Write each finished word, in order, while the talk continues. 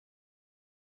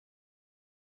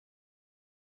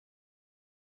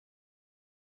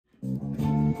To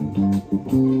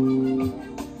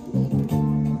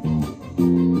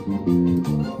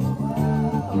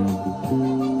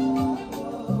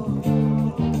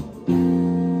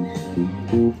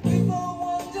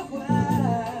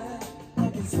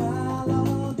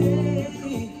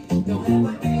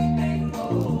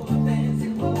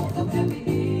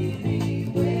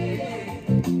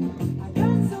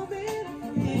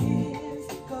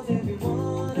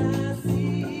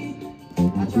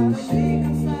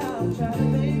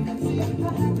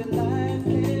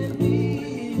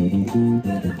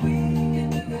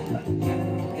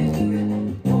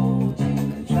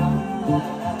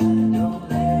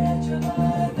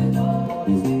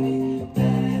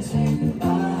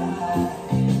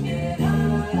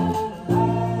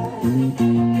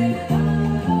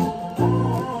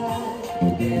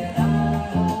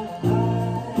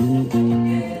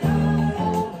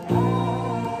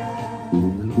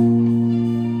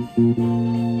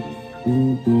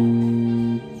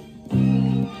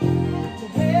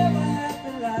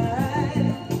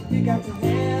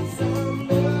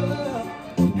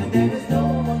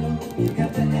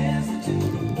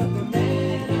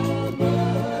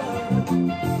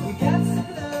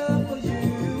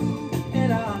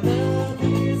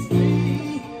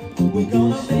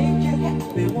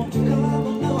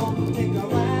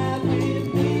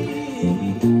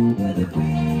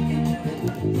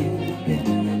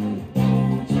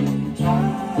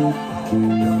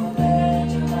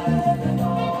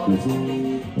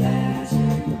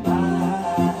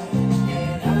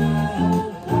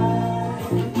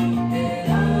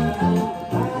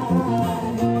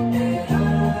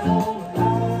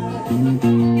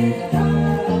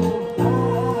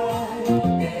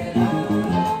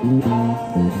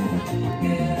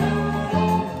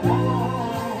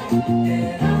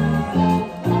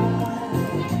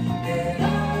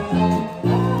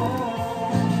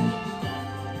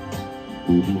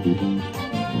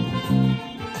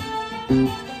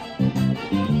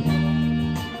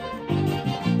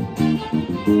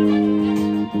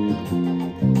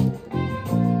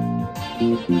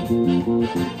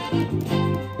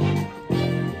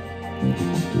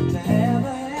have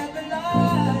a happy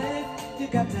life, you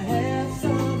got to have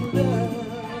some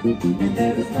love. And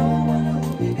there is no one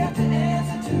who you got to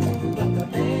answer to but the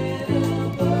man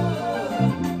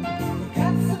above. We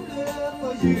got some love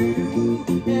for you,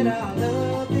 and our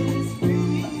love is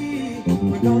free.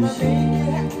 We're gonna make you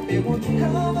happy, won't you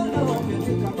come along and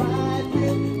take a ride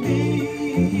with me?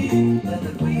 But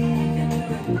if we can do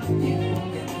it, you can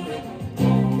do it,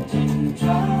 won't you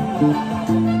try?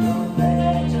 Don't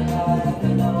let your life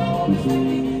and always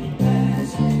be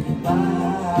passing by.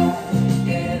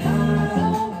 Get out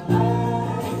of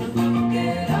life,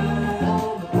 get out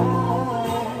of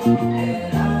life,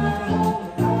 get out of life,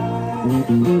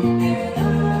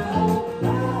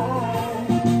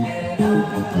 get out of life,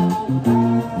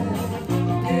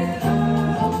 get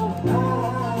out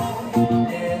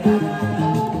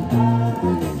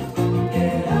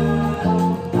of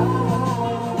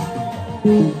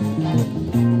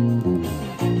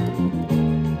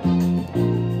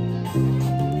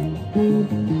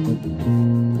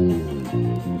life.